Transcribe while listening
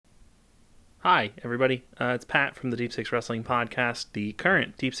Hi, everybody. It's Pat from the Deep Six Wrestling Podcast, the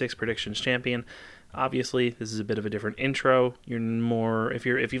current Deep Six Predictions champion. Obviously, this is a bit of a different intro. You're more, if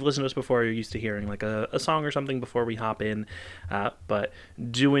you've listened to us before, you're used to hearing like a song or something before we hop in. But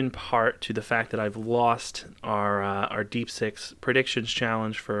due in part to the fact that I've lost our Deep Six Predictions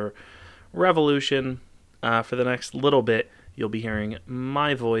challenge for Revolution, for the next little bit, you'll be hearing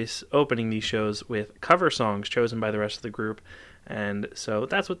my voice opening these shows with cover songs chosen by the rest of the group. And so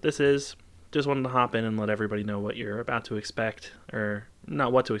that's what this is. Just wanted to hop in and let everybody know what you're about to expect, or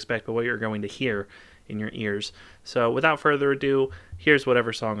not what to expect, but what you're going to hear in your ears. So without further ado, here's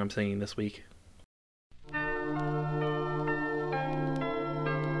whatever song I'm singing this week.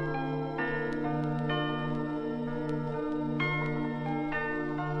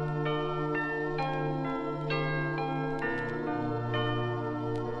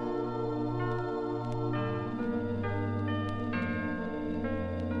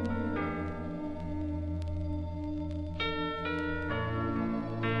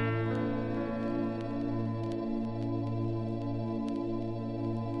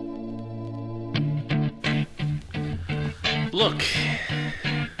 Look,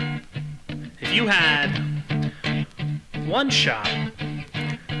 if you had one shot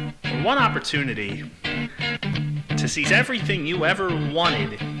or one opportunity to seize everything you ever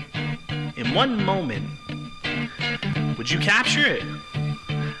wanted in one moment, would you capture it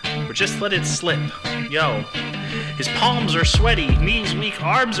or just let it slip? Yo, his palms are sweaty, knees weak,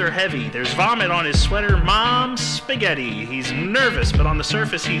 arms are heavy. There's vomit on his sweater, mom's spaghetti. He's nervous, but on the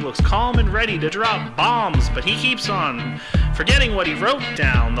surface he looks calm and ready to drop bombs. But he keeps on forgetting what he wrote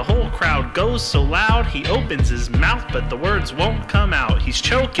down. The whole crowd goes so loud, he opens his mouth, but the words won't come out. He's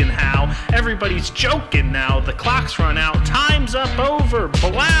choking how? Everybody's joking now. The clock's run out, time's up over.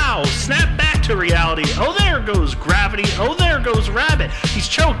 Blow! Snap back to reality. Oh, there goes gravity. Oh, there goes rabbit. He's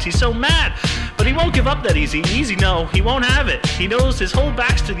choked, he's so mad. But he won't give up that easy. Easy, no, he won't have it. He knows his whole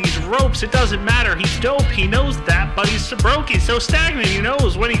back's to these ropes. It doesn't matter, he's dope, he knows that. But he's so broke, he's so stagnant, he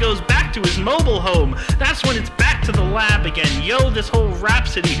knows when he goes back to his mobile home, that's when it's back to the lab again. Yo, this whole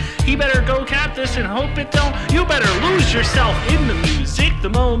rhapsody, he better go cap this and hope it don't. You better lose yourself in the music the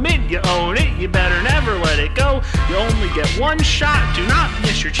moment you own it. You better never let it go. You only get one shot, do not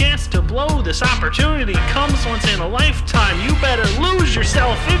miss your chance to blow. This opportunity comes once in a lifetime. You better lose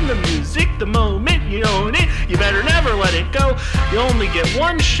yourself in the music the moment you own it. You better never let it go. You only get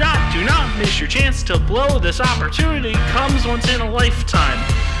one shot, do not miss your chance to blow. This opportunity comes once in a lifetime.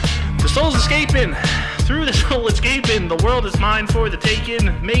 The soul's escaping, through the soul escaping, the world is mine for the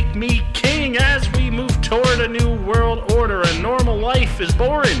taking. Make me king as we move toward a new world order. A normal life is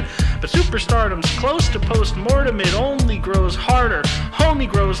boring, but superstardom's close to post-mortem. It only grows harder, homie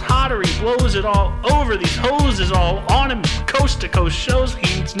grows hotter. He blows it all over, these hoses all on him. Coast to coast shows,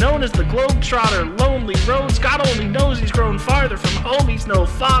 he's known as the Globetrotter. Lonely roads, God only knows he's grown farther from home. He's no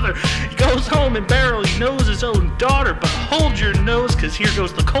father, he goes home and barely knows his own daughter. But hold your nose, cause here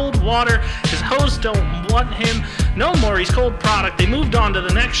goes the cold water. His hoes don't want him no more, he's cold product. They moved on to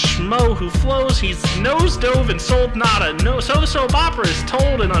the next schmo who flows. He's nose dove and sold nada. No, so the soap opera is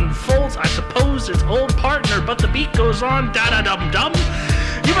told and unfolds. I suppose it's old partner, but the beat goes on. Da da dum dum.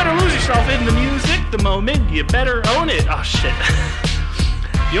 You better lose yourself in the music the moment you better own it. Oh shit.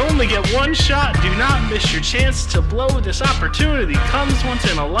 You only get one shot, do not miss your chance to blow. This opportunity comes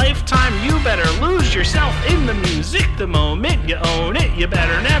once in a lifetime. You better lose yourself in the music the moment you own it. You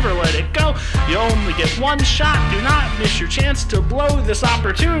better never let it go. You only get one shot, do not miss your chance to blow. This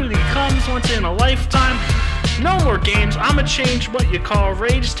opportunity comes once in a lifetime. No more games, I'ma change what you call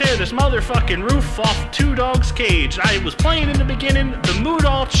rage. Tear this motherfucking roof off Two Dogs Cage. I was playing in the beginning, the mood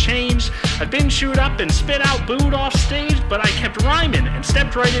all changed. I've been chewed up and spit out, booed off stage, but I kept rhyming and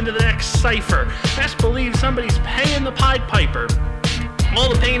stepped right into the next cipher. Best believe somebody's paying the Pied Piper. All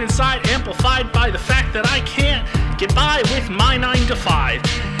the pain inside amplified by the fact that I can't get by with my 9 to 5.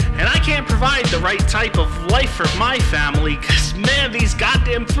 And I can't provide the right type of life for my family, cause man, these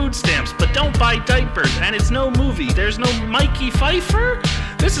goddamn food stamps. But don't buy diapers, and it's no movie, there's no Mikey Pfeiffer.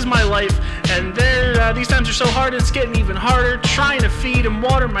 This is my life, and these times are so hard, it's getting even harder. Trying to feed and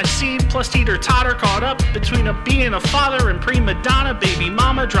water my seed, plus teeter totter, caught up between being a father and prima donna. Baby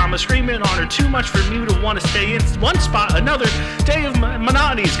mama, drama screaming on her, too much for you to want to stay in one spot. Another day of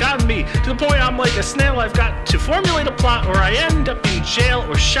monotony's gotten me to the point I'm like a snail. I've got to formulate a plot, or I end up in jail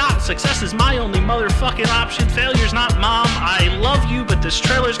or shot. Success is my only motherfucking option, failure's not mom. I love you, but this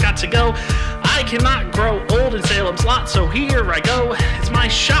trailer's got to go. I cannot grow old in Salem's Lot, so here I go. It's my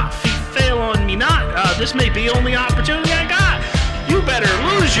shot, feet fail on me not. This may be the only opportunity I got. You better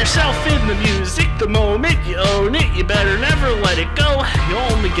lose yourself in the music the moment you own it. You better never let it go. You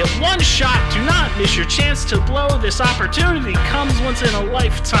only get one shot, do miss your chance to blow. This opportunity comes once in a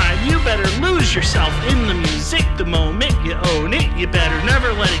lifetime. You better lose yourself in the music. The moment you own it, you better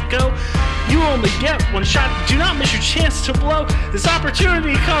never let it go. You only get one shot. Do not miss your chance to blow. This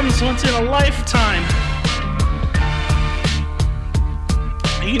opportunity comes once in a lifetime.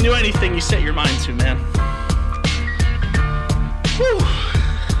 You can do anything you set your mind to, man. Whew.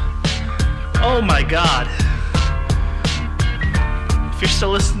 Oh my God. If you're still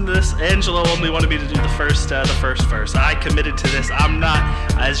listening to this, Angelo only wanted me to do the first verse. I committed to this. I'm not.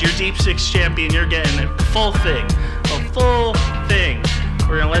 As your Deep Six champion, you're getting a full thing. A full thing.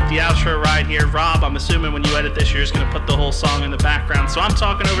 We're going to let the outro ride here. Rob, I'm assuming when you edit this, you're just going to put the whole song in the background. So I'm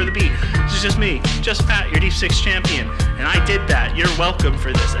talking over the beat. This is just me, just Pat, your Deep Six champion. And I did that. You're welcome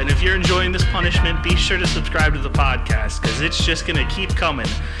for this. And if you're enjoying this punishment, be sure to subscribe to the podcast, because it's just going to keep coming.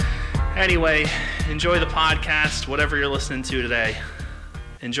 Anyway, enjoy the podcast, whatever you're listening to today.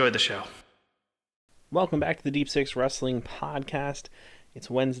 Enjoy the show. Welcome back to the Deep Six Wrestling Podcast. It's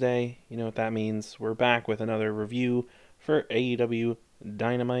Wednesday. You know what that means. We're back with another review for AEW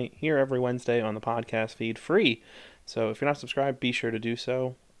Dynamite here every Wednesday on the podcast feed, free. So if you're not subscribed, be sure to do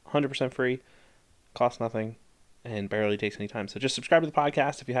so. 100% free, costs nothing, and barely takes any time. So just subscribe to the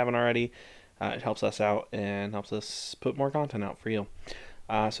podcast if you haven't already. It helps us out and helps us put more content out for you.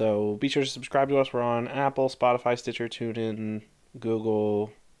 So be sure to subscribe to us. We're on Apple, Spotify, Stitcher, TuneIn,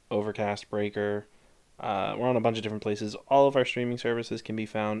 Google, Overcast, Breaker. We're on a bunch of different places. All of our streaming services can be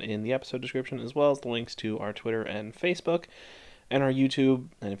found in the episode description, as well as the links to our Twitter and Facebook and our YouTube.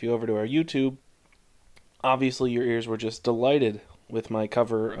 And if you go over to our YouTube, obviously your ears were just delighted with my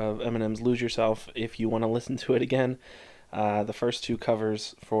cover of Eminem's Lose Yourself. If you want to listen to it again, the first two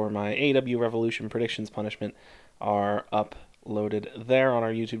covers for my AEW Revolution Predictions Punishment are uploaded there on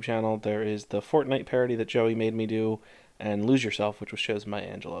our YouTube channel. There is the Fortnite parody that Joey made me do, and Lose Yourself, which was chosen by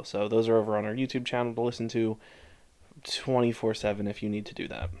Angelo. So those are over on our YouTube channel to listen to 24/7 if you need to do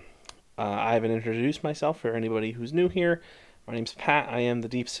that. I haven't introduced myself for anybody who's new here. My name's Pat. I am the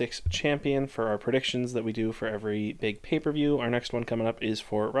Deep Six champion for our predictions that we do for every big pay-per-view. Our next one coming up is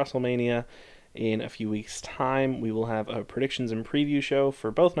for WrestleMania in a few weeks' time. We will have a predictions and preview show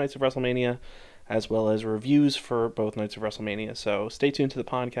for both nights of WrestleMania, as well as reviews for both nights of WrestleMania. So stay tuned to the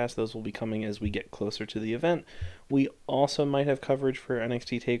podcast. Those will be coming as we get closer to the event. We also might have coverage for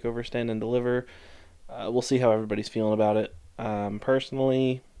NXT TakeOver Stand and Deliver. We'll see how everybody's feeling about it.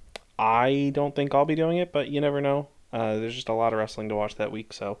 Personally, I don't think I'll be doing it, but you never know. There's just a lot of wrestling to watch that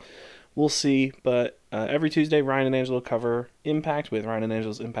week, so we'll see. But every Tuesday, Ryan and Angelo cover Impact with Ryan and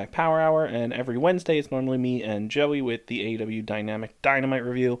Angelo's Impact Power Hour, and every Wednesday, it's normally me and Joey with the AEW Dynamite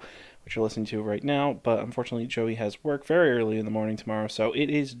review, which you're listening to right now. But unfortunately, Joey has work very early in the morning tomorrow, so it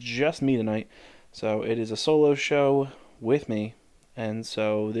is just me tonight. So it is a solo show with me, and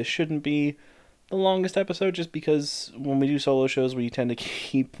so this shouldn't be the longest episode, just because when we do solo shows, we tend to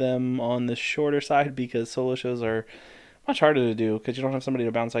keep them on the shorter side, because solo shows are much harder to do because you don't have somebody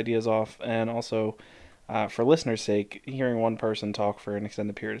to bounce ideas off, and also for listeners' sake, hearing one person talk for an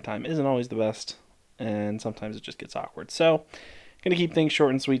extended period of time isn't always the best, and sometimes it just gets awkward. So going to keep things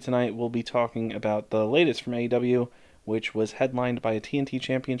short and sweet tonight. We'll be talking about the latest from AEW, which was headlined by a TNT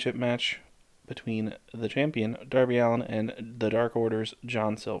Championship match between the champion, Darby Allin, and the Dark Order's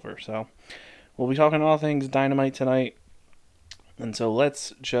John Silver. So we'll be talking all things Dynamite tonight. And so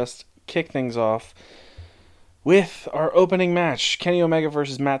let's just kick things off with our opening match, Kenny Omega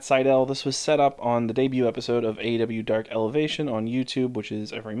versus Matt Sydal. This was set up on the debut episode of AEW Dark Elevation on YouTube, which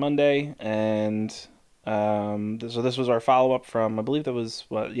is every Monday. And so this was our follow-up from, I believe that was,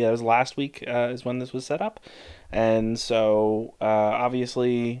 it was last week is when this was set up. And so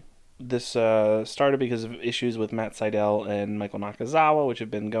obviously this started because of issues with Matt Sydal and Michael Nakazawa, which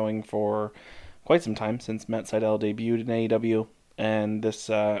have been going for quite some time since Matt Sydal debuted in AEW. And this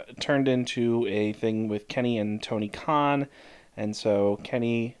turned into a thing with Kenny and Tony Khan. And so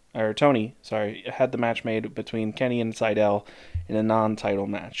Tony had the match made between Kenny and Sydal in a non-title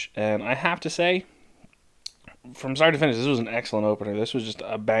match. And I have to say, from start to finish, this was an excellent opener. This was just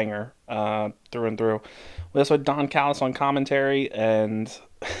a banger through and through. We also had Don Callis on commentary, and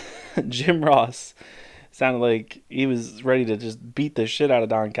Jim Ross sounded like he was ready to just beat the shit out of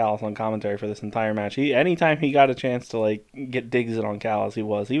Don Callis on commentary for this entire match. Anytime he got a chance to get digs in on Callis,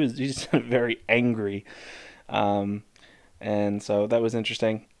 he just very angry. And so that was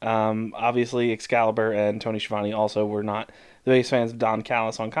interesting. Obviously, Excalibur and Tony Schiavone also were not the biggest fans of Don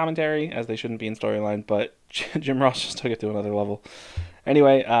Callis on commentary, as they shouldn't be in storyline, but Jim Ross just took it to another level.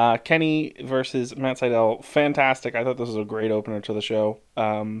 Anyway, Kenny versus Matt Sydal, fantastic. I thought this was a great opener to the show.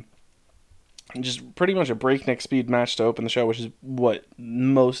 just pretty much a breakneck speed match to open the show, which is what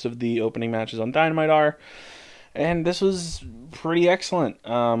most of the opening matches on Dynamite are. And this was pretty excellent.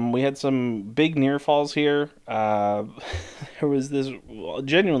 We had some big near falls here. There was this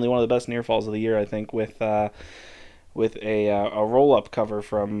genuinely one of the best near falls of the year, I think, with a roll up cover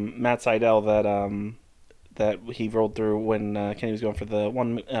from Matt Seidel that he rolled through when Kenny was going for the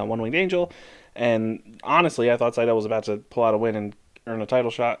one winged angel. And honestly, I thought Seidel was about to pull out a win and earn a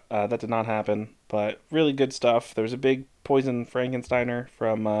title shot. That did not happen, but really good stuff. There was a big poison Frankensteiner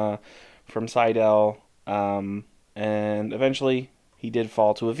from Seidel, and eventually he did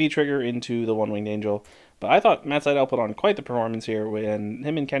fall to a V trigger into the one winged angel. But I thought Matt Seidel put on quite the performance here, when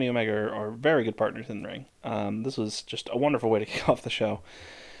him and Kenny Omega are very good partners in the ring. This was just a wonderful way to kick off the show.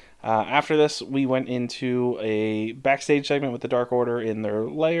 After this, we went into a backstage segment with the Dark Order in their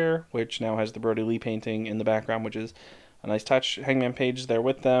lair, which now has the Brody Lee painting in the background, which is a nice touch. Hangman Page is there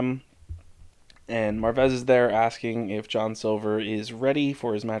with them, and Marvez is there asking if John Silver is ready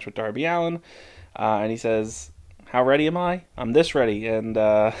for his match with Darby Allin, and he says, "How ready am I? I'm this ready." And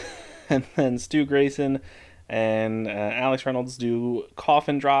and then Stu Grayson and Alex Reynolds do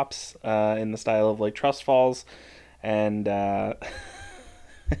coffin drops in the style of like trust falls, and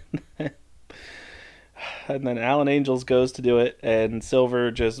and then Alan Angels goes to do it, and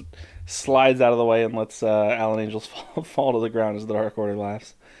Silver just slides out of the way and lets Alan Angels fall to the ground as the Dark Order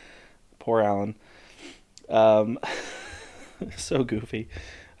laughs. Poor Alan. Um, so goofy.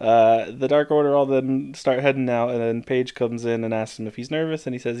 The Dark Order all then start heading out, and then Page comes in and asks him if he's nervous,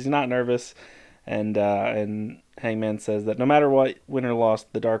 and he says he's not nervous. And Hangman says that no matter what, win or loss,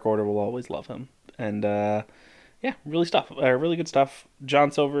 the Dark Order will always love him. And yeah, really good stuff.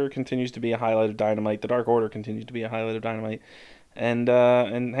 John Silver continues to be a highlight of Dynamite. The Dark Order continues to be a highlight of Dynamite. And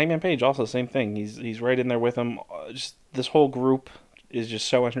Hangman Page also same thing. He's right in there with him. Just this whole group is just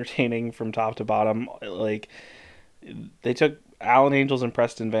so entertaining from top to bottom. Like, they took Alan Angels and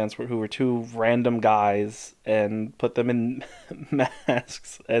Preston Vance, who were two random guys, and put them in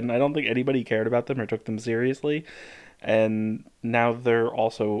masks, and I don't think anybody cared about them or took them seriously. And now they're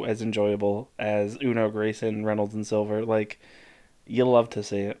also as enjoyable as Uno, Grayson, Reynolds, and Silver. Like, you'll love to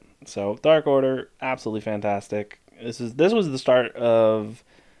see it. So Dark Order, absolutely fantastic. This was the start of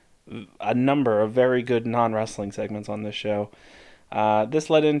a number of very good non-wrestling segments on this show. This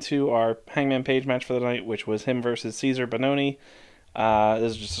led into our Hangman Page match for the night, which was him versus Caesar Bononi.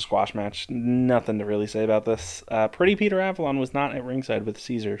 This is just a squash match. Nothing to really say about this. Pretty Peter Avalon was not at ringside with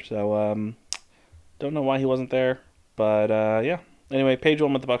Caesar, so don't know why he wasn't there. But yeah. Anyway, Page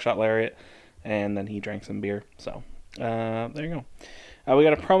won with the buckshot lariat, and then he drank some beer. So there you go. We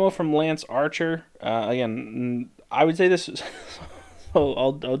got a promo from Lance Archer. Again, I would say this. So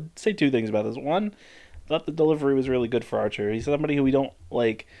I'll say two things about this. One, I thought the delivery was really good for Archer. He's somebody who we don't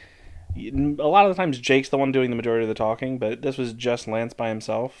like. A lot of the times Jake's the one doing the majority of the talking, but this was just Lance by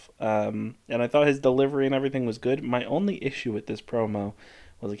himself. And I thought his delivery and everything was good. My only issue with this promo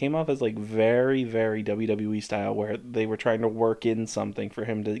was it came off as like very, very WWE style, where they were trying to work in something for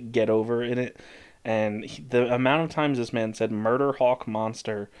him to get over in it. And the amount of times this man said "Murder Hawk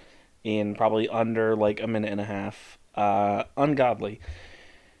Monster" in probably under like a minute and a half, ungodly.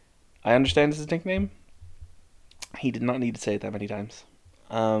 I understand it's his nickname. He did not need to say it that many times.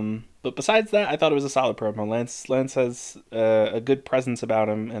 But besides that, I thought it was a solid promo. Lance has a good presence about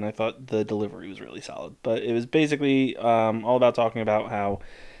him, and I thought the delivery was really solid. But it was basically all about talking about how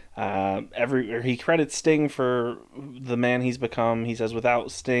he credits Sting for the man he's become. He says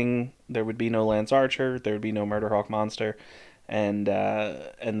without Sting, there would be no Lance Archer, there would be no Murder Hawk Monster, and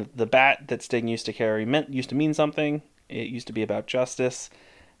the bat that Sting used to carry used to mean something. It used to be about justice,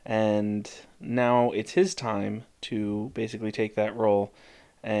 and now it's his time to basically take that role.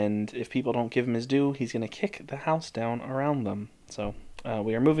 And if people don't give him his due, he's going to kick the house down around them. So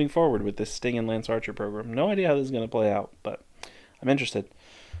we are moving forward with this Sting and Lance Archer program. No idea how this is going to play out, but I'm interested.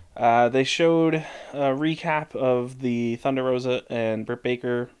 They showed a recap of the Thunder Rosa and Britt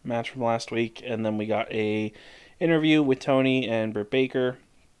Baker match from last week, and then we got a interview with Tony and Britt Baker.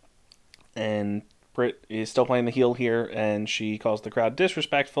 And Britt is still playing the heel here, and she calls the crowd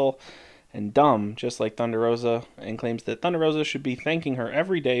disrespectful and dumb, just like Thunder Rosa, and claims that Thunder Rosa should be thanking her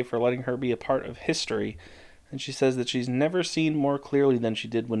every day for letting her be a part of history. And she says that she's never seen more clearly than she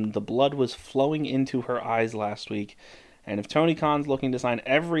did when the blood was flowing into her eyes last week. And if Tony Khan's looking to sign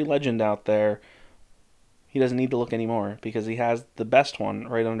every legend out there, he doesn't need to look anymore, because he has the best one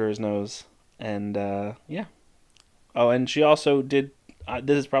right under his nose. And yeah. Oh, and she also did,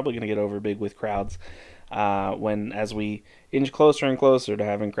 this is probably going to get over big with crowds, as we inch closer and closer to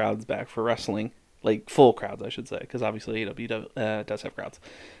having crowds back for wrestling, like full crowds, I should say, because obviously AEW does have crowds.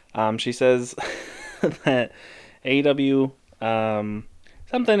 She says that AEW,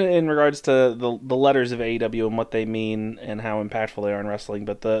 something in regards to the letters of AEW and what they mean and how impactful they are in wrestling.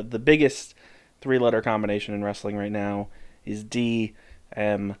 But the biggest three-letter combination in wrestling right now is DMD.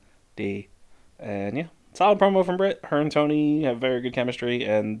 And yeah, solid promo from Britt. Her and Tony have very good chemistry,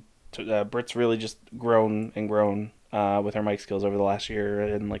 and Britt's really just grown and grown with her mic skills over the last year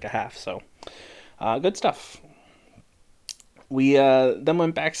and like a half. So good stuff. We then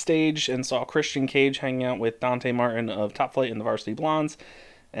went backstage and saw Christian Cage hanging out with Dante Martin of Top Flight and the Varsity Blondes,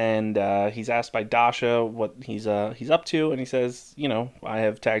 and he's asked by Dasha what he's up to, and he says, I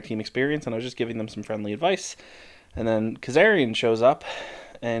have tag team experience, and I was just giving them some friendly advice. And then Kazarian shows up,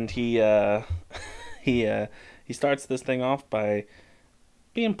 and he he starts this thing off by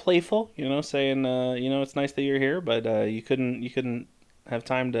being playful, saying, it's nice that you're here, but you couldn't have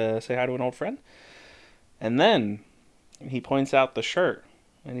time to say hi to an old friend. And then he points out the shirt,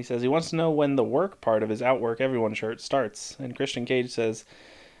 and he says he wants to know when the work part of his Outwork Everyone shirt starts. And Christian Cage says,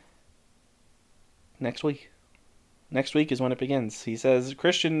 next week. Next week is when it begins. He says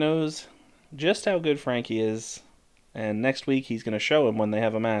Christian knows just how good Frankie is, and next week he's going to show him when they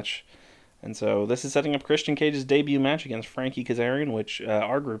have a match. And so this is setting up Christian Cage's debut match against Frankie Kazarian, which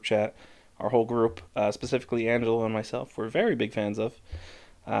our group chat, our whole group, specifically Angela and myself, were very big fans of.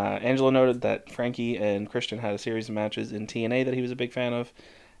 Angela noted that Frankie and Christian had a series of matches in TNA that he was a big fan of,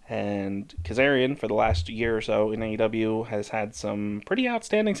 and Kazarian, for the last year or so in AEW, has had some pretty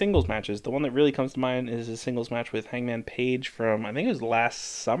outstanding singles matches. The one that really comes to mind is his singles match with Hangman Page from, I think it was last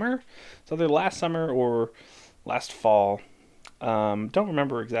summer? It's either last summer or last fall. Don't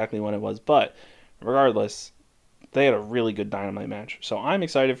remember exactly when it was, but regardless, they had a really good Dynamite match. So I'm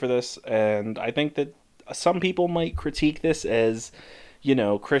excited for this, and I think that some people might critique this as,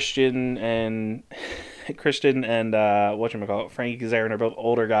 Christian and whatchamacallit, Frankie Kazarian are both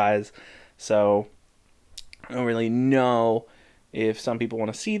older guys, so I don't really know if some people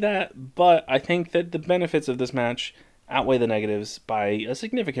want to see that, but I think that the benefits of this match outweigh the negatives by a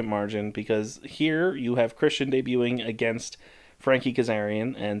significant margin, because here you have Christian debuting against Frankie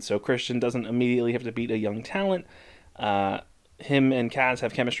Kazarian, and so Christian doesn't immediately have to beat a young talent. Him and Kaz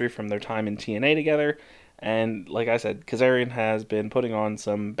have chemistry from their time in TNA together, and like I said, Kazarian has been putting on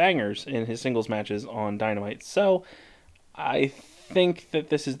some bangers in his singles matches on Dynamite. So I think that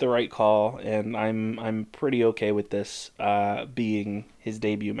this is the right call, and I'm pretty okay with this being his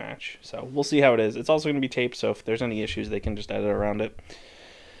debut match. So we'll see how it is. It's also going to be taped, so if there's any issues, they can just edit around it.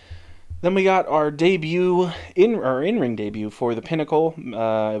 Then we got our in-ring debut for the Pinnacle.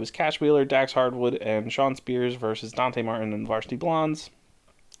 It was Cash Wheeler, Dax Hardwood, and Sean Spears versus Dante Martin and Varsity Blondes.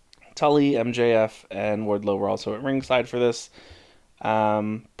 Tully, MJF, and Wardlow were also at ringside for this.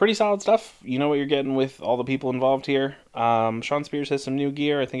 Pretty solid stuff. You know what you're getting with all the people involved here. Sean Spears has some new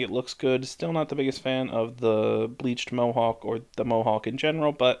gear. I think it looks good. Still not the biggest fan of the bleached mohawk or the mohawk in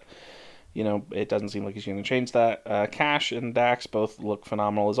general, but it doesn't seem like he's going to change that. Cash and Dax both look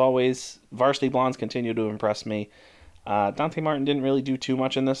phenomenal as always. Varsity Blondes continue to impress me. Dante Martin didn't really do too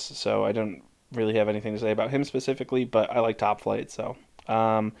much in this, so I don't really have anything to say about him specifically, but I like Top Flight, so...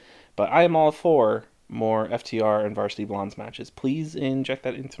 but I am all for more FTR and Varsity Blondes matches. Please inject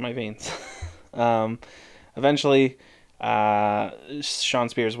that into my veins. Eventually, Sean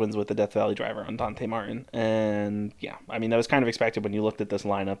Spears wins with the Death Valley Driver on Dante Martin. And yeah, I mean, that was kind of expected when you looked at this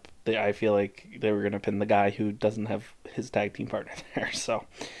lineup. I feel like they were going to pin the guy who doesn't have his tag team partner there. So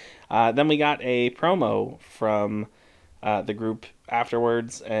then we got a promo from the group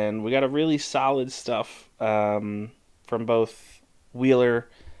afterwards, and we got a really solid stuff from both Wheeler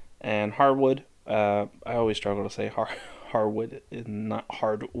and Hardwood. I always struggle to say Harwood, not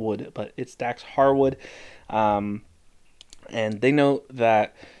Hardwood, but it's Dax Harwood. And they note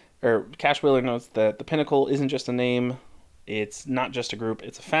that, or Cash Wheeler notes that the Pinnacle isn't just a name, it's not just a group,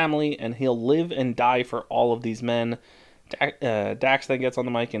 it's a family, and he'll live and die for all of these men. Dax then gets on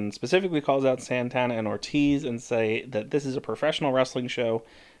the mic and specifically calls out Santana and Ortiz and say that this is a professional wrestling show,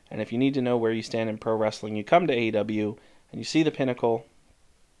 and if you need to know where you stand in pro wrestling, you come to AEW and you see the Pinnacle.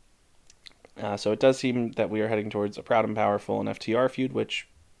 So it does seem that we are heading towards a Proud and Powerful and FTR feud, which,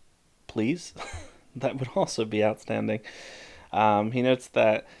 please, that would also be outstanding. He notes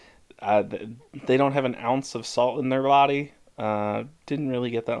that they don't have an ounce of salt in their body. Didn't really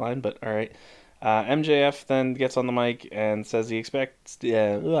get that line, but all right. MJF then gets on the mic and says he expects...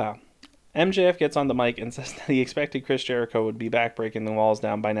 MJF gets on the mic and says that he expected Chris Jericho would be back breaking the walls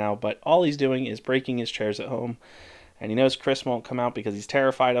down by now, but all he's doing is breaking his chairs at home. And he knows Chris won't come out because he's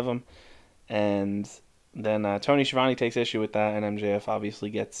terrified of him. And then Tony Schiavone takes issue with that, and MJF obviously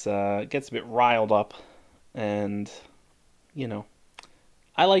gets a bit riled up. And,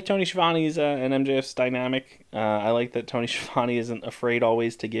 I like Tony Schiavone's and MJF's dynamic. I like that Tony Schiavone isn't afraid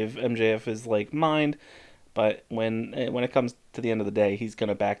always to give MJF his like mind, but when it comes to the end of the day, he's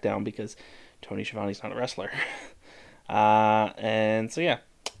gonna back down because Tony Schiavone's not a wrestler. And so yeah,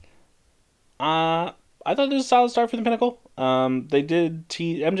 I thought this was a solid start for the Pinnacle. They did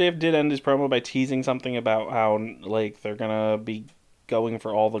MJF did end his promo by teasing something about how like they're gonna be going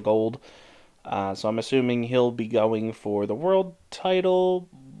for all the gold. So I'm assuming he'll be going for the world title.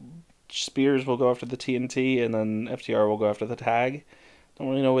 Spears will go after the TNT, and then FTR will go after the tag. Don't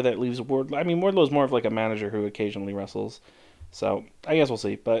really know where that leaves Wardlow. I mean, Wardlow's more of like a manager who occasionally wrestles. So I guess we'll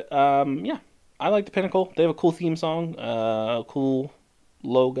see. But yeah, I like the Pinnacle. They have a cool theme song, a cool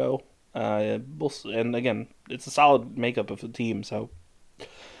logo. And again, it's a solid makeup of the team. So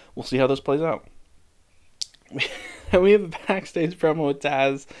we'll see how this plays out. We have a backstage promo with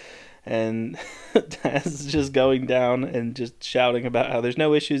Taz. And Taz is just going down and just shouting about how there's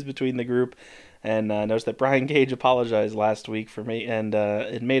no issues between the group. And noticed that Brian Cage apologized last week for me, and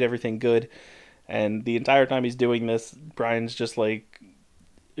it made everything good. And the entire time he's doing this, Brian's just like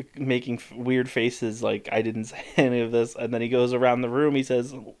making weird faces, like I didn't say any of this. And then he goes around the room. He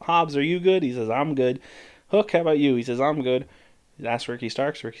says, "Hobbs, are you good?" He says, "I'm good." "Hook, how about you?" He says, "I'm good." He asks Ricky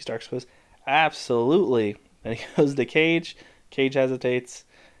Starks. Ricky Starks goes, "Absolutely." And he goes to Cage. Cage hesitates.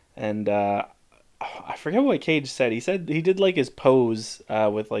 And I forget what Cage said. He said he did like his pose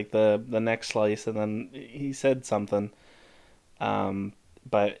with like the neck slice, and then he said something.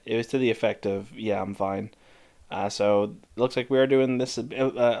 But it was to the effect of, "Yeah, I'm fine." So it looks like we are doing this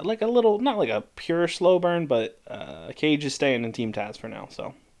like a little, not like a pure slow burn, but Cage is staying in Team Taz for now.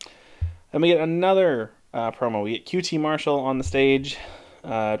 So then we get another promo. We get QT Marshall on the stage,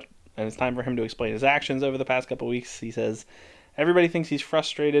 and it's time for him to explain his actions over the past couple weeks. He says everybody thinks he's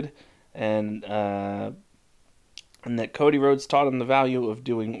frustrated, and that Cody Rhodes taught him the value of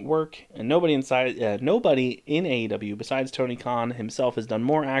doing work, and nobody in AEW besides Tony Khan himself has done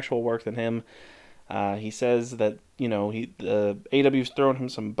more actual work than him. He says that AEW's thrown him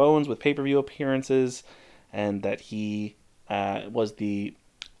some bones with pay-per-view appearances, and that he was the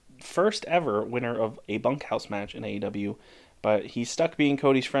first ever winner of a bunkhouse match in AEW. But he's stuck being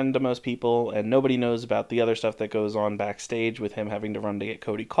Cody's friend to most people, and nobody knows about the other stuff that goes on backstage with him having to run to get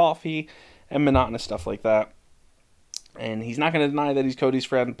Cody coffee and monotonous stuff like that. And he's not going to deny that he's Cody's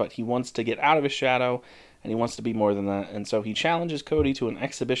friend, but he wants to get out of his shadow, and he wants to be more than that. And so he challenges Cody to an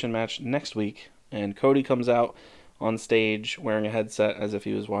exhibition match next week, and Cody comes out on stage wearing a headset as if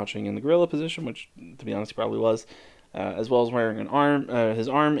he was watching in the gorilla position, which, to be honest, he probably was. As well as wearing his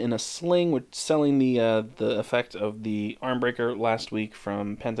arm in a sling, which selling the effect of the arm breaker last week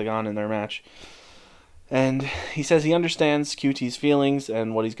from Pentagon in their match. And he says he understands QT's feelings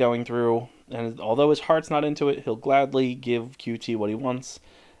and what he's going through, and although his heart's not into it, he'll gladly give QT what he wants.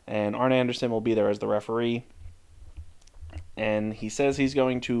 And Arn Anderson will be there as the referee. And he says he's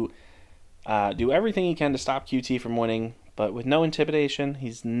going to do everything he can to stop QT from winning, but with no intimidation.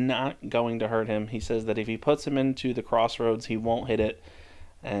 He's not going to hurt him. He says that if he puts him into the crossroads, he won't hit it.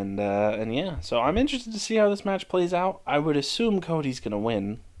 And yeah, so I'm interested to see how this match plays out. I would assume Cody's going to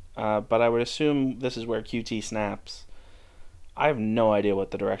win, but I would assume this is where QT snaps. I have no idea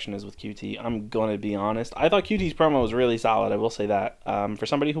what the direction is with QT. I'm going to be honest. I thought QT's promo was really solid, I will say that. For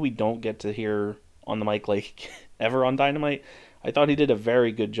somebody who we don't get to hear on the mic like ever on Dynamite, I thought he did a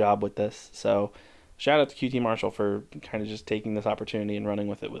very good job with this. So shout out to QT Marshall for kind of just taking this opportunity and running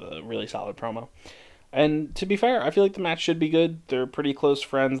with it with a really solid promo. And to be fair, I feel like the match should be good. They're pretty close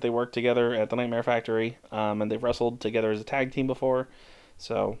friends. They work together at the Nightmare Factory, and they've wrestled together as a tag team before.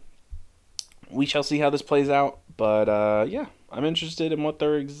 So we shall see how this plays out. But yeah, I'm interested in what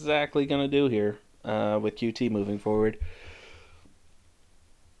they're exactly going to do here with QT moving forward.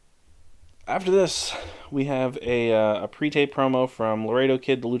 After this, we have a pre-tape promo from Laredo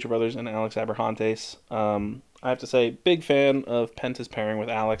Kid, the Lucha Brothers, and Alex Abrahantes. I have to say, big fan of Penta's pairing with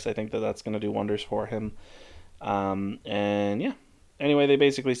Alex. I think that's going to do wonders for him. And yeah. Anyway, they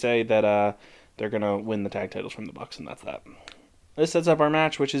basically say that they're going to win the tag titles from the Bucks, and that's that. This sets up our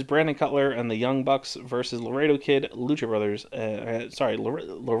match, which is Brandon Cutler and the Young Bucks versus Laredo Kid, Lucha Brothers.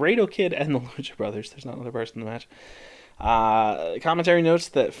 Laredo Kid and the Lucha Brothers. There's not another person in the match. Commentary notes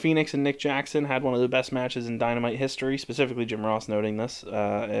that Phoenix and Nick Jackson had one of the best matches in Dynamite history, specifically Jim Ross noting this,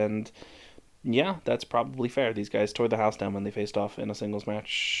 and yeah, that's probably fair. These guys tore the house down when they faced off in a singles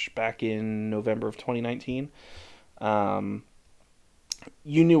match back in November of 2019.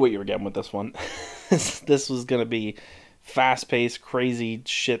 You knew what you were getting with this one. This was going to be fast-paced, crazy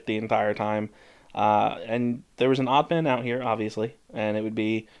shit the entire time, and there was an odd man out here, obviously, and it would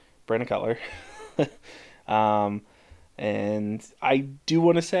be Brandon Cutler. And I do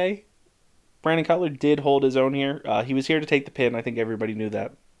want to say Brandon Cutler did hold his own here. He was here to take the pin. I think everybody knew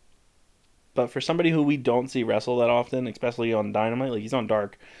that. But for somebody who we don't see wrestle that often, especially on Dynamite, like he's on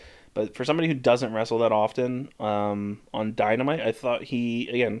Dark, but for somebody who doesn't wrestle that often on Dynamite, I thought he,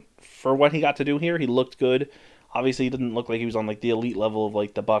 again, for what he got to do here, he looked good. Obviously, he didn't look like he was on like the elite level of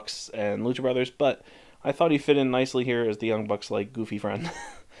like the Bucks and Lucha Brothers, but I thought he fit in nicely here as the Young Bucks like goofy friend.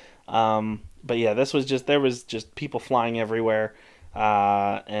 But yeah, there was just people flying everywhere,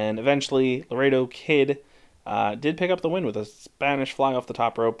 and eventually Laredo Kid did pick up the win with a Spanish fly off the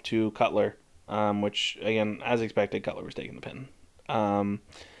top rope to Cutler, which again, as expected, Cutler was taking the pin.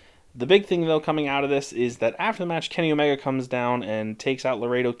 The big thing, though, coming out of this is that after the match, Kenny Omega comes down and takes out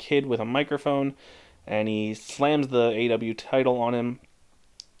Laredo Kid with a microphone, and he slams the AEW title on him.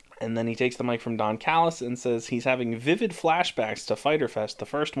 And then he takes the mic from Don Callis and says he's having vivid flashbacks to Fyter Fest, the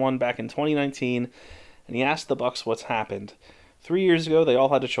first one back in 2019, and he asks the Bucks what's happened. 3 years ago, they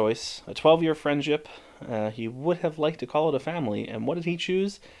all had a choice, a 12-year friendship. He would have liked to call it a family, and what did he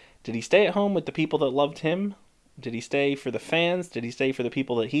choose? Did he stay at home with the people that loved him? Did he stay for the fans? Did he stay for the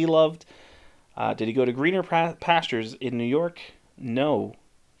people that he loved? Did he go to greener pastures in New York? No.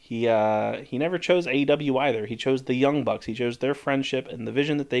 He never chose AEW either. He chose the Young Bucks. He chose their friendship and the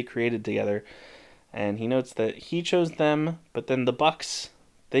vision that they created together. And he notes that he chose them, but then the Bucks,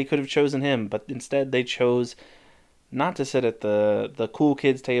 they could have chosen him, but instead they chose not to sit at the cool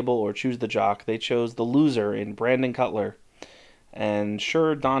kids table or choose the jock. They chose the loser in Brandon Cutler. And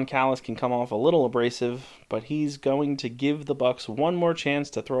sure, Don Callis can come off a little abrasive, but he's going to give the Bucks one more chance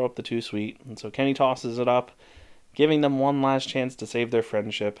to throw up the too sweet. And so Kenny tosses it up, giving them one last chance to save their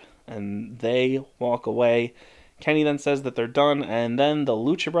friendship, and they walk away. Kenny then says that they're done, and then the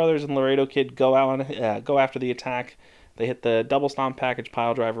Lucha Brothers and Laredo Kid go after the attack. They hit the double stomp package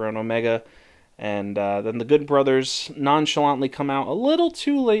pile driver on Omega, and then the Good Brothers nonchalantly come out a little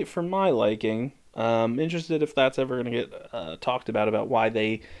too late for my liking. Interested if that's ever going to get talked about why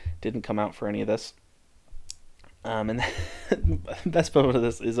they didn't come out for any of this. And the best part of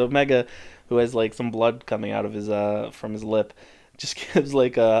this is Omega, who has like some blood coming out of his from his lip, just gives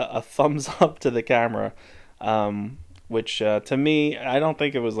like a thumbs up to the camera, which to me, I don't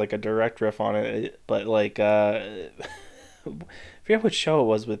think it was like a direct riff on it, but like I forget what show it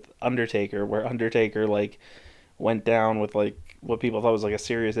was with Undertaker, where Undertaker like went down with like what people thought was like a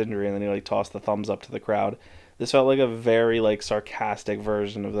serious injury, and then he like tossed the thumbs up to the crowd. This felt like a very like sarcastic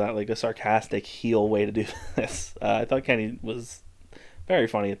version of that, like a sarcastic heel way to do this. I thought Kenny was very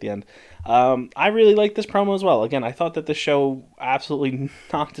funny at the end. I really liked this promo as well. Again, I thought that the show absolutely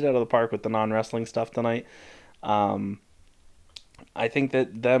knocked it out of the park with the non-wrestling stuff tonight. I think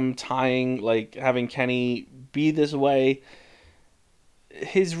that them tying, like having Kenny be this way,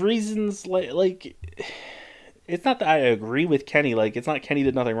 his reasons, like it's not that I agree with Kenny. Like it's not Kenny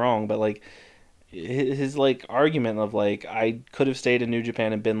did nothing wrong, but like his like argument of like I could have stayed in New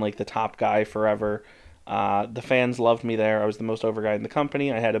Japan and been like the top guy forever. The fans loved me there. I was the most over guy in the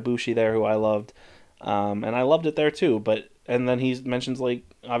company. I had Ibushi there who I loved, and I loved it there too. And then he mentions like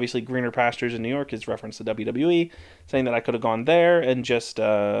obviously greener pastures in New York is reference to WWE, saying that I could have gone there and just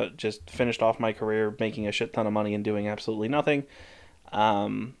finished off my career making a shit ton of money and doing absolutely nothing.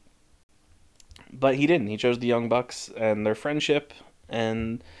 But he didn't. He chose the Young Bucks and their friendship,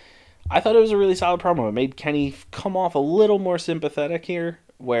 and I thought it was a really solid promo. It made Kenny come off a little more sympathetic here,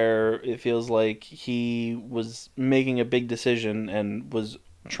 where it feels like he was making a big decision and was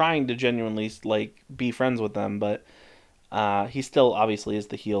trying to genuinely like be friends with them, but he still obviously is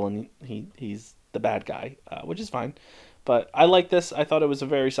the heel and he's the bad guy, which is fine. But I like this. I thought it was a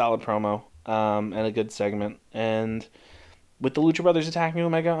very solid promo and a good segment. And with the Lucha Brothers attacking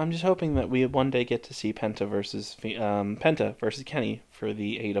Omega, I'm just hoping that we one day get to see Penta versus Kenny for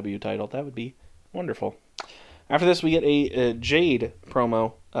the AEW title. That would be wonderful. After this, we get a Jade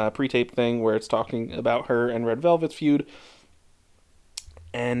promo, pre-tape thing, where it's talking about her and Red Velvet's feud,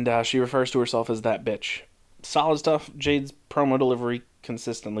 and she refers to herself as that bitch. Solid stuff. Jade's promo delivery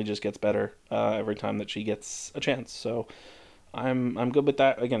consistently just gets better every time that she gets a chance, so I'm good with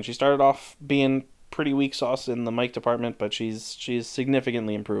that. Again, she started off being pretty weak sauce in the mic department, but she's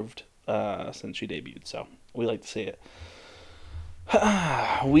significantly improved since she debuted, so we like to see it.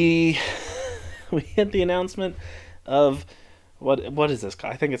 we had the announcement of what is this?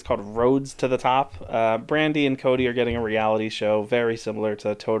 I think it's called Roads to the Top. Brandy and Cody are getting a reality show very similar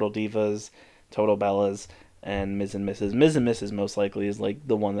to Total Divas, Total Bellas, and Ms. and Mrs. Ms. and Mrs. most likely is like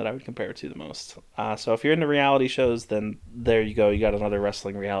the one that I would compare it to the most. So if you're into reality shows, then there you go. You got another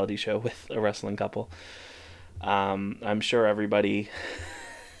wrestling reality show with a wrestling couple. I'm sure everybody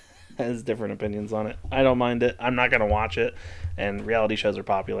has different opinions on it. I don't mind it. I'm not going to watch it, and reality shows are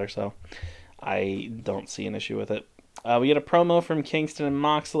popular, so I don't see an issue with it. We get a promo from Kingston and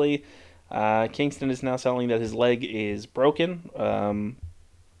Moxley. Kingston is now selling that his leg is broken,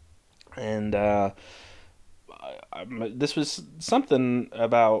 and this was something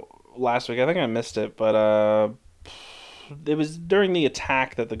about last week. I think I missed it, but it was during the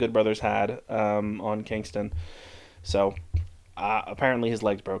attack that the Good Brothers had on Kingston. So apparently his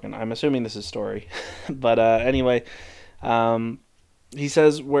leg's broken. I'm assuming this is story, but anyway, he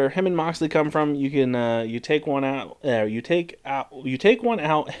says where him and Moxley come from, you can you take one out, you take one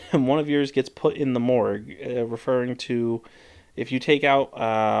out, and one of yours gets put in the morgue, referring to if you take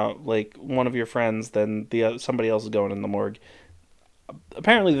out like one of your friends, then somebody else is going in the morgue.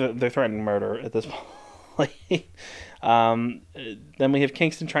 Apparently they're threatening murder at this point. Then we have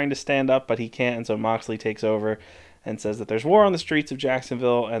Kingston trying to stand up, but he can't, and so Moxley takes over and says that there's war on the streets of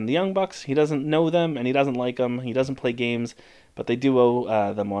Jacksonville, and the Young Bucks, he doesn't know them, and he doesn't like them. He doesn't play games, but they do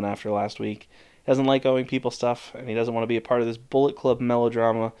owe them one after last week. He doesn't like owing people stuff, and he doesn't want to be a part of this Bullet Club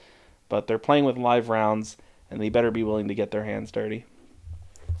melodrama, but they're playing with live rounds, and they better be willing to get their hands dirty.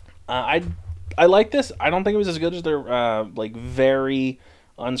 I like this. I don't think it was as good as their like very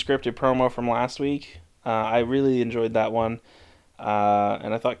unscripted promo from last week. I really enjoyed that one,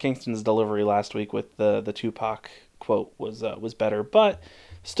 and I thought Kingston's delivery last week with the Tupac quote was better, but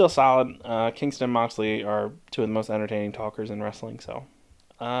still solid. Kingston and Moxley are two of the most entertaining talkers in wrestling, so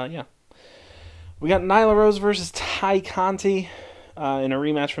yeah. We got Nyla Rose versus Ty Conti in a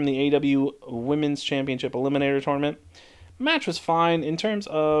rematch from the AEW Women's Championship Eliminator Tournament. Match was fine in terms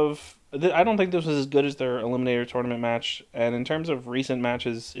of... I don't think this was as good as their Eliminator Tournament match, and in terms of recent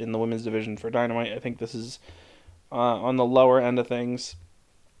matches in the women's division for Dynamite, I think this is on the lower end of things.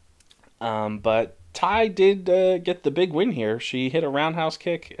 But Ty did get the big win here. She hit a roundhouse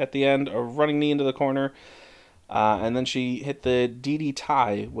kick at the end, a running knee into the corner, and then she hit the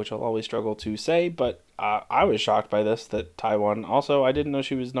DD-Ty, which I'll always struggle to say, but I was shocked by this, that Ty won. Also, I didn't know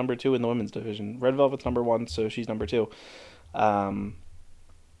she was number 2 in the women's division. Red Velvet's number 1, so she's number 2.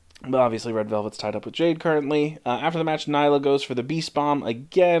 But obviously Red Velvet's tied up with Jade currently. After the match, Nyla goes for the Beast Bomb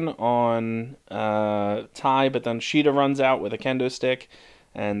again on Ty, but then Sheeta runs out with a kendo stick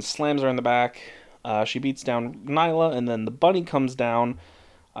and slams her in the back. She beats down Nyla, and then the Bunny comes down,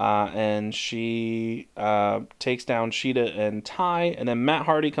 and she takes down Sheeta and Ty, and then Matt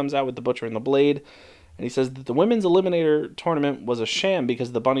Hardy comes out with the Butcher and the Blade, and he says that the Women's Eliminator Tournament was a sham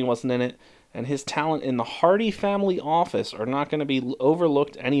because the Bunny wasn't in it, and his talent in the Hardy family office are not going to be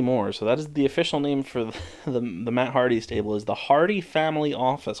overlooked anymore. So that is the official name for the Matt Hardy stable, is the Hardy family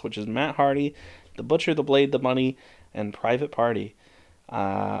office, which is Matt Hardy, the Butcher, the Blade, the Bunny, and Private Party.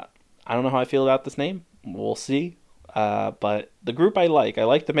 I don't know how I feel about this name. We'll see. But the group I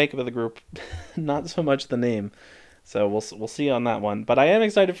like the makeup of the group, not so much the name. So we'll see on that one. But I am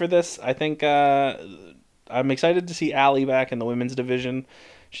excited for this. I think I'm excited to see Allie back in the women's division.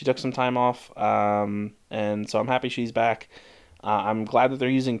 She took some time off, and so I'm happy she's back. I'm glad that they're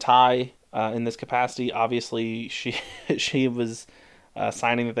using Ty in this capacity. Obviously, she was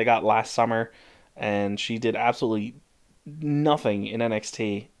signing that they got last summer, and she did absolutely nothing in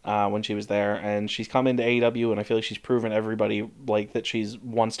NXT when she was there, and she's come into AEW, and I feel like she's proven everybody like that she's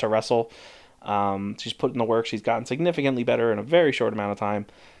wants to wrestle. She's put in the work. She's gotten significantly better in a very short amount of time.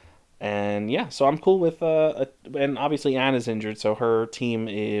 And yeah, so I'm cool with, and obviously Anna's injured, so her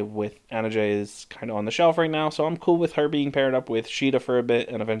team with Anna Jay is kind of on the shelf right now, so I'm cool with her being paired up with Sheeta for a bit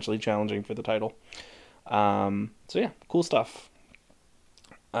and eventually challenging for the title. So yeah, cool stuff.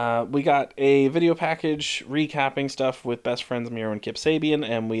 We got a video package recapping stuff with Best Friends Miro and Kip Sabian,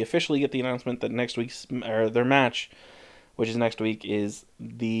 and we officially get the announcement that next week's, or their match, which is next week, is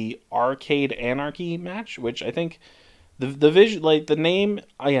the Arcade Anarchy match, which I think... The vision, like the name,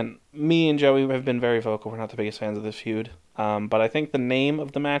 again, me and Joey have been very vocal. We're not the biggest fans of this feud, but I think the name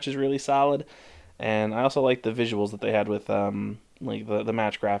of the match is really solid, and I also like the visuals that they had with like the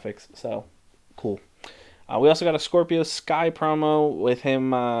match graphics. So cool. We also got a Scorpio Sky promo with him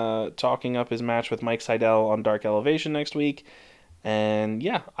talking up his match with Mike Seidel on Dark Elevation next week, and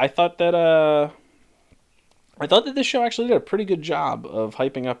yeah, I thought that this show actually did a pretty good job of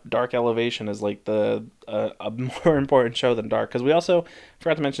hyping up Dark Elevation as like a more important show than Dark. Because we also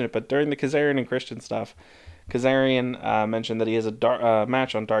forgot to mention it, but during the Kazarian and Christian stuff, Kazarian mentioned that he has a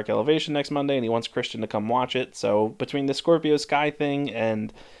match on Dark Elevation next Monday, and he wants Christian to come watch it. So between the Scorpio Sky thing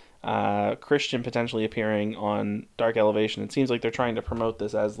and Christian potentially appearing on Dark Elevation, it seems like they're trying to promote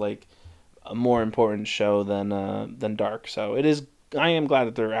this as like a more important show than Dark. So it is. I am glad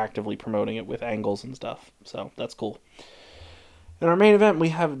that they're actively promoting it with angles and stuff, so that's cool. In our main event, we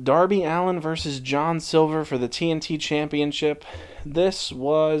have Darby Allin versus John Silver for the TNT Championship. This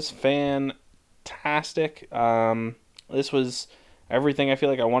was fantastic. This was everything I feel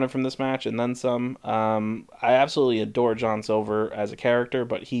like I wanted from this match, and then some. I absolutely adore John Silver as a character,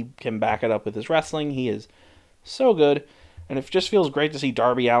 but he can back it up with his wrestling. He is so good, and it just feels great to see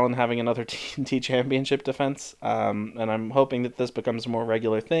Darby Allin having another TNT Championship defense. And I'm hoping that this becomes a more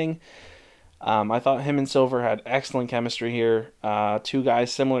regular thing. I thought him and Silver had excellent chemistry here. Two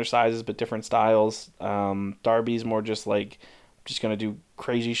guys similar sizes but different styles. Darby's more just gonna do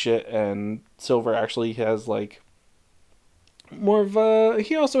crazy shit, and Silver actually has like more of a.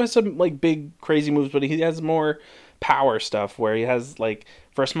 He also has some like big crazy moves, but he has more power stuff where he has like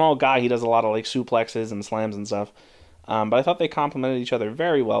for a small guy he does a lot of like suplexes and slams and stuff. But I thought they complemented each other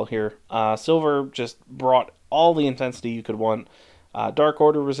very well here. Silver just brought all the intensity you could want. Dark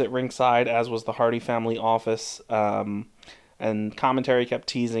Order was at ringside, as was the Hardy family office, and commentary kept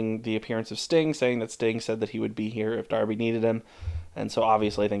teasing the appearance of Sting, saying that Sting said that he would be here if Darby needed him, and so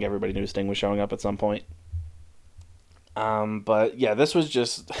obviously I think everybody knew Sting was showing up at some point. But yeah, this was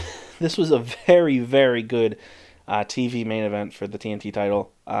a very, very good TV main event for the TNT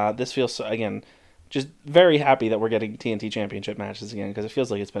title. This feels, again, just very happy that we're getting TNT Championship matches again, because it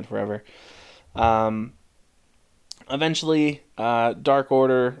feels like it's been forever. Eventually, Dark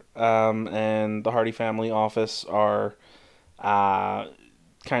Order and the Hardy family office are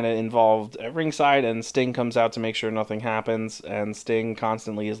kind of involved at ringside, and Sting comes out to make sure nothing happens, and Sting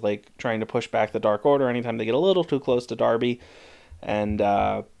constantly is like trying to push back the Dark Order anytime they get a little too close to Darby, and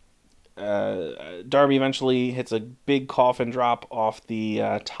Darby eventually hits a big coffin drop off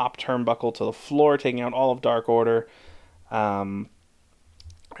the top turnbuckle to the floor, taking out all of Dark Order.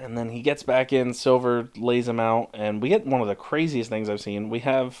 And then he gets back in, Silver lays him out, and we get one of the craziest things I've seen. We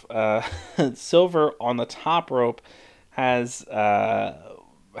have Silver on the top rope has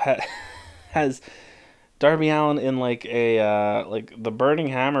has Darby Allin in like a like the burning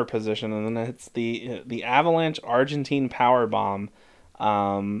hammer position, and then it's the Avalanche Argentine power bomb,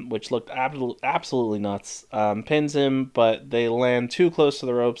 which looked absolutely nuts. Pins him, but they land too close to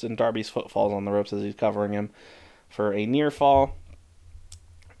the ropes, and Darby's foot falls on the ropes as he's covering him for a near fall.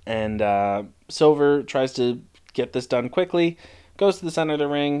 And Silver tries to get this done quickly, goes to the center of the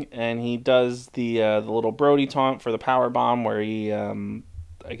ring, and he does the little Brody taunt for the power bomb, where he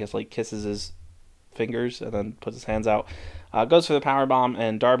I guess like kisses his fingers and then puts his hands out. Goes for the power bomb,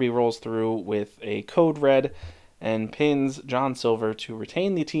 and Darby rolls through with a code red and pins John Silver to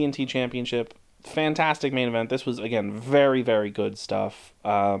retain the TNT Championship. Fantastic main event. This was again very, very good stuff.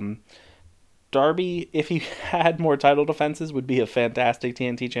 Darby, if he had more title defenses, would be a fantastic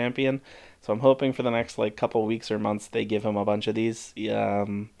TNT champion. So I'm hoping for the next like couple weeks or months they give him a bunch of these.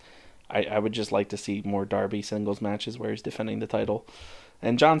 I would just like to see more Darby singles matches where he's defending the title.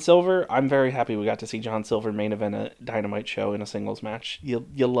 And John Silver, I'm very happy we got to see John Silver main event a Dynamite show in a singles match. You'll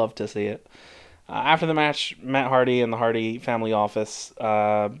love to see it. After the match, Matt Hardy and the Hardy family office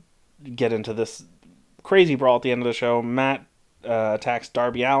get into this crazy brawl at the end of the show. Matt attacks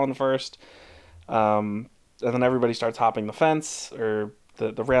Darby Allin first. And then everybody starts hopping the fence, or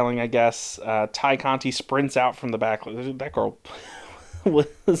the railing, I guess. Ty Conti sprints out from the back. That girl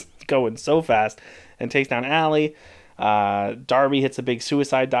was going so fast and takes down Allie. Darby hits a big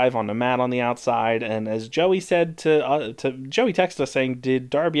suicide dive on the mat on the outside. And as Joey said to Joey texted us saying, did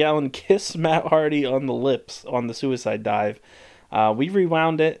Darby Allin kiss Matt Hardy on the lips on the suicide dive? We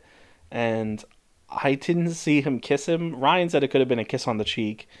rewound it, and I didn't see him kiss him. Ryan said it could have been a kiss on the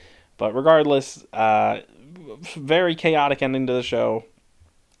cheek. But regardless, very chaotic ending to the show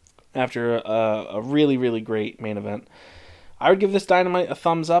after a really, really great main event. I would give this Dynamite a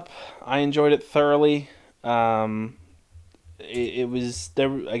thumbs up. I enjoyed it thoroughly. It was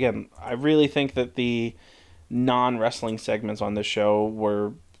there again. I really think that the non-wrestling segments on this show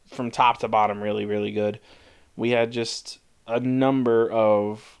were from top to bottom really, really good. We had just a number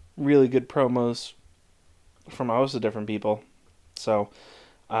of really good promos from a host of different people. So.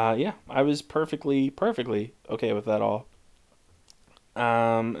 Yeah, I was perfectly okay with that all.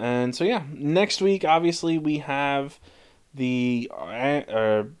 And so yeah, next week obviously we have the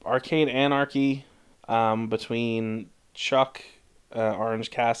Arcade Anarchy between Chuck,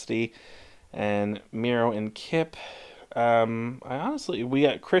 Orange Cassidy, and Miro and Kip. We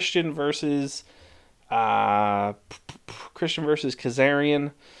got Christian versus Kazarian.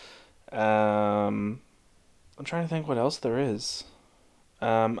 I'm trying to think what else there is.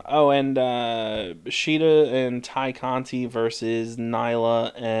 And Sheeta and Ty Conti versus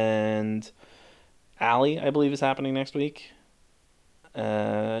Nyla and Allie, I believe, is happening next week.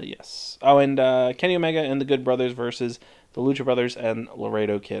 Yes. Oh, and Kenny Omega and the Good Brothers versus the Lucha Brothers and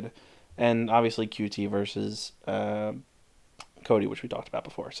Laredo Kid. And obviously QT versus Cody, which we talked about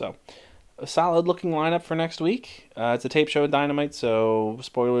before. So, a solid looking lineup for next week. It's a tape show at Dynamite, so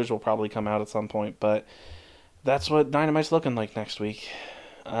spoilers will probably come out at some point, but that's what Dynamite's looking like next week.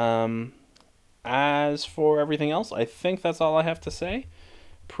 As for everything else, I think that's all I have to say.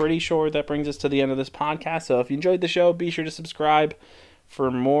 Pretty sure that brings us to the end of this podcast. So if you enjoyed the show, be sure to subscribe for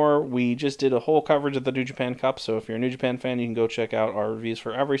more. We just did a whole coverage of the New Japan Cup, so if you're a New Japan fan, you can go check out our reviews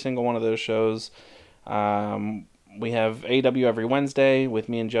for every single one of those shows. We have AEW every Wednesday with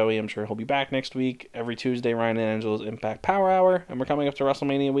me and Joey. I'm sure he'll be back next week. Every Tuesday, Ryan and Angela's Impact Power Hour. And we're coming up to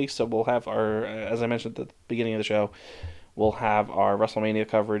WrestleMania week, so we'll have our, as I mentioned at the beginning of the show, we'll have our WrestleMania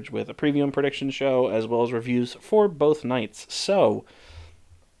coverage with a preview and prediction show, as well as reviews for both nights. So,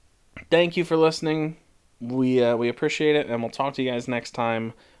 thank you for listening. We appreciate it, and we'll talk to you guys next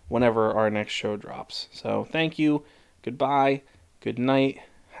time whenever our next show drops. So, thank you. Goodbye. Good night.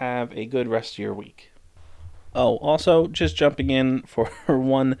 Have a good rest of your week. Oh, also, just jumping in for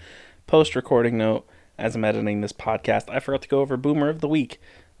one post-recording note as I'm editing this podcast, I forgot to go over Boomer of the Week.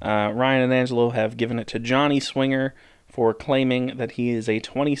 Ryan and Angelo have given it to Johnny Swinger for claiming that he is a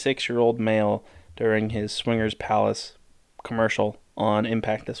 26-year-old male during his Swingers Palace commercial on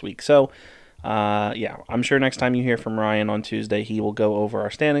Impact this week. So, I'm sure next time you hear from Ryan on Tuesday, he will go over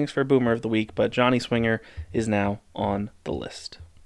our standings for Boomer of the Week, but Johnny Swinger is now on the list.